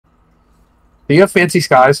Do you have fancy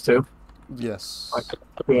skies too? Yes. Like,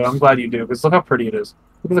 yeah, I'm glad you do, because look how pretty it is.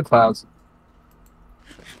 Look at the clouds.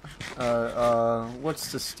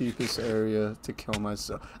 What's the steepest area to kill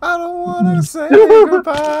myself? I don't wanna say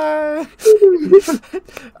goodbye.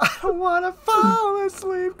 I don't wanna fall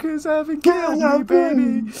asleep cause haven't killed me,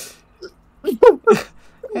 baby.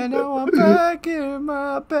 And now I'm back in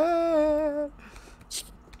my bed.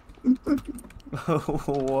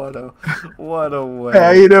 what a way. Hey,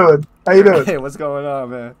 how you doing? How you doing? Hey, what's going on,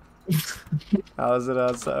 man? How's it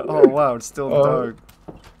outside? Oh wow, it's still dark.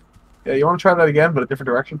 Yeah, you want to try that again, but a different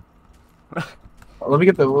direction? Let me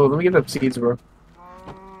get them seeds, bro.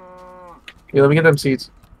 Yeah, let me get them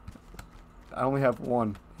seeds. I only have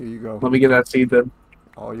one. Here you go. Let me get that seed then.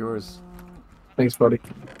 All yours. Thanks, buddy.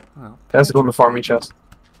 Wow. That's to go in the farming chest.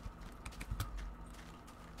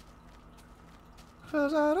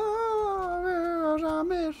 Cause I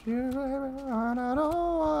miss you, baby, and I don't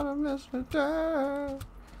wanna miss you, Dad.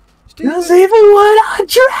 Cause even when I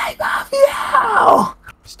dream of you,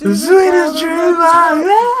 the sweetest dream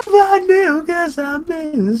I ever knew, cause I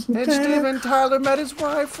miss you. And Steven Tyler met his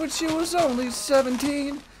wife when she was only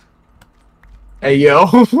 17. Hey, yo.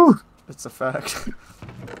 That's a fact.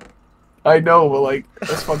 I know, but like,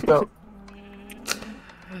 that's fucked up.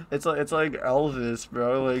 It's like Elvis,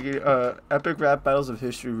 bro. Like epic rap battles of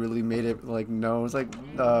history really made it like known. It's like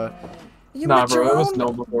you Nah, met bro, your it was own,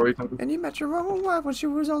 known before we and you met your own wife when she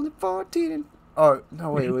was only 14. And oh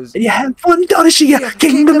no, wait, it was. You had one daughter, she Yeah,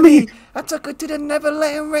 came to me. I took her to the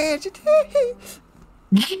Neverland Ranch. You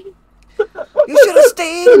should have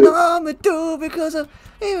stayed in the army too, because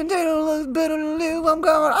even they don't look better than you. I'm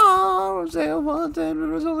going on. Say one thing, there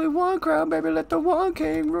was only one crown, baby. Let the one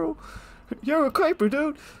king rule. You're a creeper,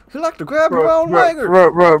 dude. You like to grab your own wanger.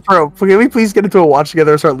 Bro, can we please get into a watch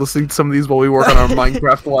together and start listening to some of these while we work on our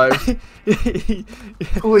Minecraft lives?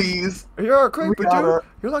 Please. You're a creeper, dude.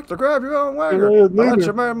 You like to grab your own wanger. Yeah, I'll let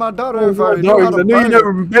you marry my daughter if I no, know how I to know you bang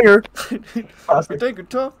never her. been bigger. You think you're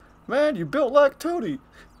tough? Man, you built like Tootie.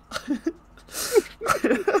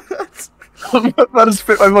 I'm about to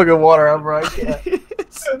spit my fucking water out, bro. I can't.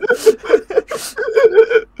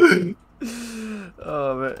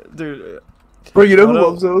 Oh man, dude. Bro, you know who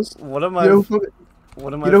loves those? One of my. You know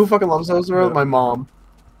who fucking loves those, bro? Yeah. My mom.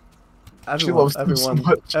 She loves them so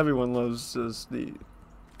much. Everyone loves the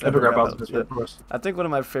Epic rap battles, battles, yeah. of course. I think one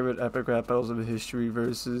of my favorite epic rap battles of history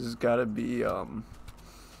versus gotta be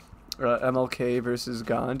MLK versus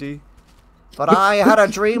Gandhi. But I had a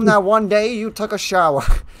dream that one day you took a shower.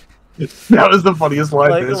 That was the funniest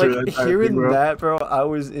line. Like hearing that, bro, I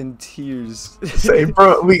was in tears. Same,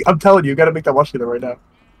 bro. I'm telling you, you gotta make that watch together right now.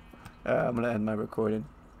 I'm gonna end my recording.